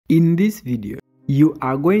In this video, you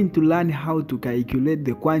are going to learn how to calculate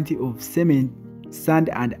the quantity of cement, sand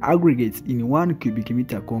and aggregates in 1 cubic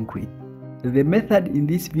meter concrete. The method in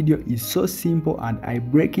this video is so simple and I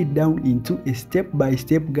break it down into a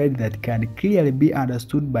step-by-step guide that can clearly be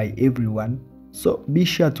understood by everyone. So be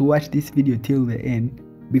sure to watch this video till the end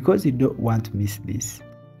because you don't want to miss this.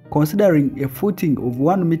 Considering a footing of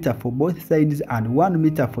 1 meter for both sides and 1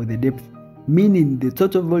 meter for the depth, meaning the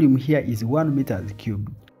total volume here is 1 meters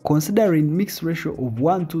cubed. Considering mixed ratio of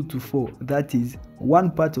 1:2:4, that is 1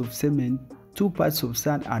 part of cement, 2 parts of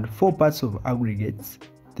sand and 4 parts of aggregates,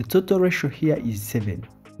 the total ratio here is 7.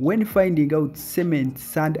 When finding out cement,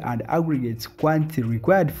 sand and aggregates quantity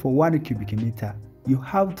required for 1 cubic meter, you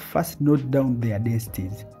have to first note down their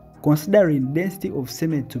densities. Considering density of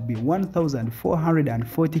cement to be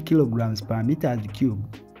 1440 kilograms per meters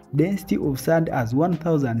cubed, density of sand as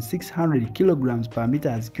 1600 kilograms per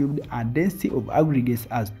meters cubed and density of aggregates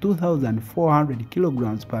as 2400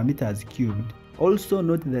 kilograms per meters cubed. Also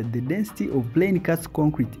note that the density of plain cast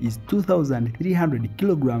concrete is 2300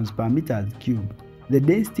 kilograms per meters cubed. The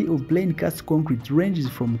density of plain cast concrete ranges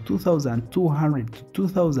from 2200 to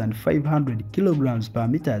 2500 kilograms per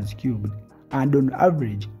meters cubed, and on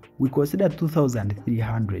average we consider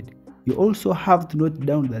 2300. You also have to note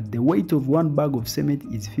down that the weight of 1 bag of cement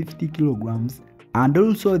is 50 kilograms and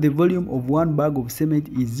also the volume of 1 bag of cement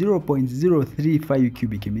is 0.035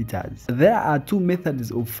 cubic meters. There are 2 methods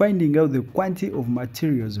of finding out the quantity of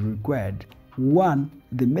materials required. One,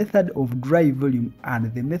 the method of dry volume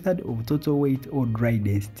and the method of total weight or dry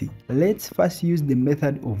density. Let's first use the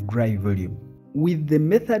method of dry volume. With the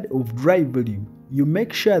method of dry volume, you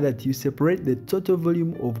make sure that you separate the total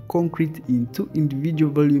volume of concrete into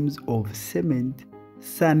individual volumes of cement,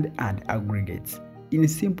 sand and aggregates. In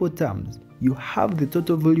simple terms, you have the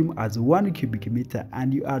total volume as 1 cubic meter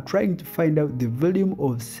and you are trying to find out the volume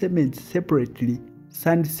of cement separately,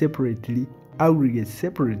 sand separately, aggregates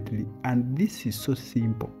separately, and this is so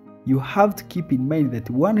simple. You have to keep in mind that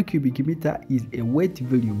 1 cubic meter is a wet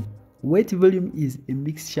volume. Wet volume is a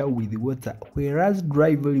mixture with water, whereas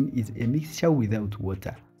dry volume is a mixture without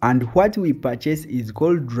water. And what we purchase is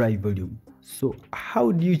called dry volume. So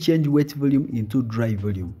how do you change wet volume into dry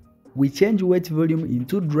volume? We change wet volume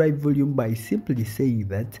into dry volume by simply saying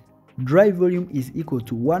that dry volume is equal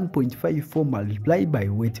to 1.54 multiplied by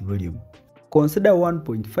wet volume. Consider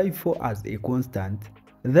 1.54 as a constant.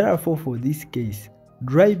 Therefore, for this case,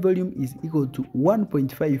 dry volume is equal to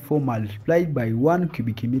 1.54 multiplied by 1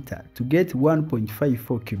 cubic meter to get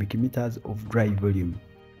 1.54 cubic meters of dry volume.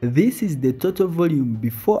 This is the total volume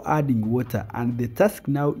before adding water, and the task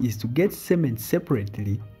now is to get cement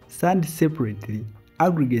separately, sand separately,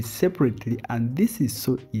 aggregates separately, and this is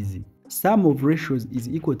so easy. Sum of ratios is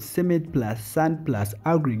equal to cement plus sand plus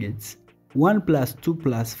aggregates. 1 plus 2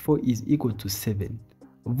 plus 4 is equal to 7.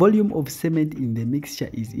 Volume of cement in the mixture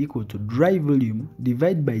is equal to dry volume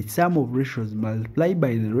divided by sum of ratios multiplied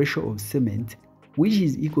by the ratio of cement, which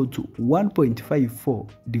is equal to 1.54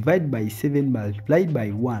 divided by 7 multiplied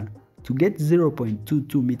by 1 to get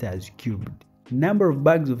 0.22 meters cubed. Number of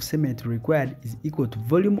bags of cement required is equal to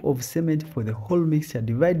volume of cement for the whole mixture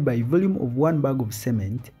divided by volume of 1 bag of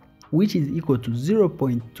cement, which is equal to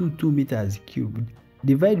 0.22 meters cubed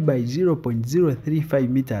divided by 0.035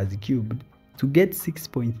 meters cubed to get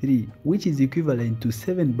 6.3, which is equivalent to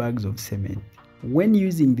 7 bags of cement. When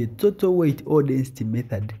using the total weight or density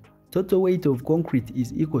method, total weight of concrete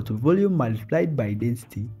is equal to volume multiplied by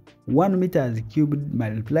density, 1 meters cubed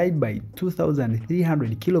multiplied by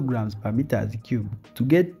 2300 kilograms per meters cubed to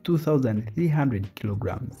get 2300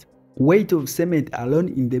 kilograms. Weight of cement alone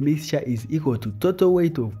in the mixture is equal to total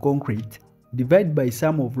weight of concrete divided by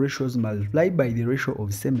sum of ratios multiplied by the ratio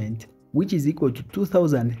of cement, which is equal to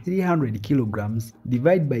 2300 kilograms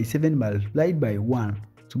divided by 7 multiplied by 1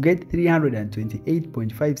 to get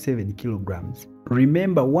 328.57 kilograms.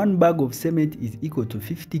 Remember, 1 bag of cement is equal to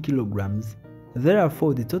 50 kilograms.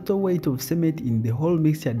 Therefore, the total weight of cement in the whole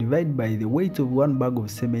mixture divided by the weight of 1 bag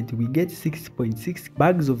of cement, we get 6.6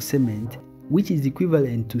 bags of cement, which is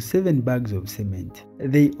equivalent to 7 bags of cement.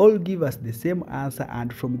 They all give us the same answer,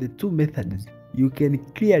 and from the 2 methods, you can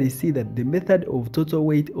clearly see that the method of total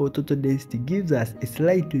weight or total density gives us a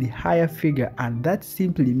slightly higher figure, and that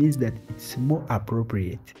simply means that it's more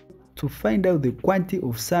appropriate. To find out the quantity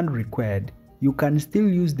of sand required, you can still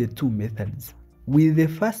use the 2 methods. With the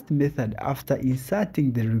first method, after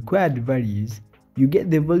inserting the required values, you get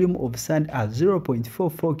the volume of sand as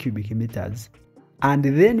 0.44 cubic meters. And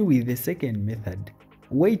then with the second method,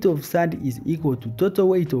 weight of sand is equal to total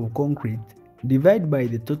weight of concrete Divide by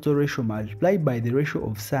the total ratio multiplied by the ratio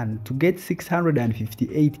of sand to get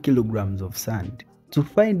 658 kilograms of sand. To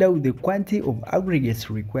find out the quantity of aggregates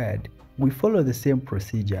required, we follow the same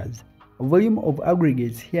procedures. Volume of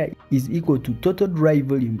aggregates here is equal to total dry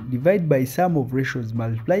volume divided by sum of ratios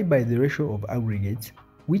multiplied by the ratio of aggregates,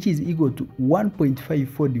 which is equal to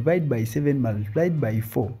 1.54 divided by 7 multiplied by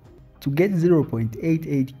 4 to get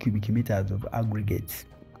 0.88 cubic meters of aggregates.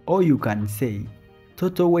 Or you can say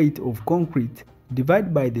total weight of concrete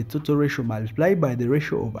divided by the total ratio multiplied by the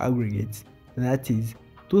ratio of aggregates, that is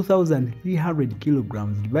 2,300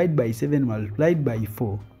 kilograms divided by 7 multiplied by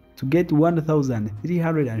 4 to get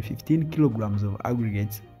 1,315 kilograms of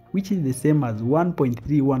aggregates, which is the same as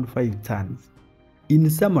 1.315 tons. In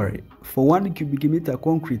summary, for 1 cubic meter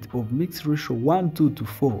concrete of mixed ratio 1:2 to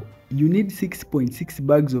 4, you need 6.6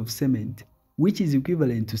 bags of cement, which is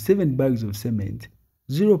equivalent to 7 bags of cement,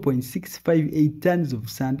 0.658 tons of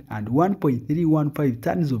sand and 1.315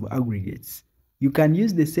 tons of aggregates. You can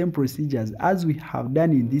use the same procedures as we have done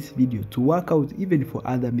in this video to work out even for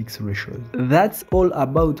other mixed ratios. That's all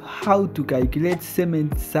about how to calculate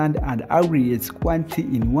cement, sand and aggregates quantity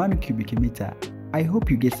in 1 cubic meter. I hope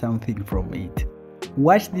you get something from it.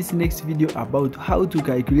 Watch this next video about how to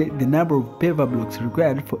calculate the number of paver blocks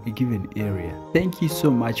required for a given area. Thank you so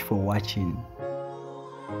much for watching.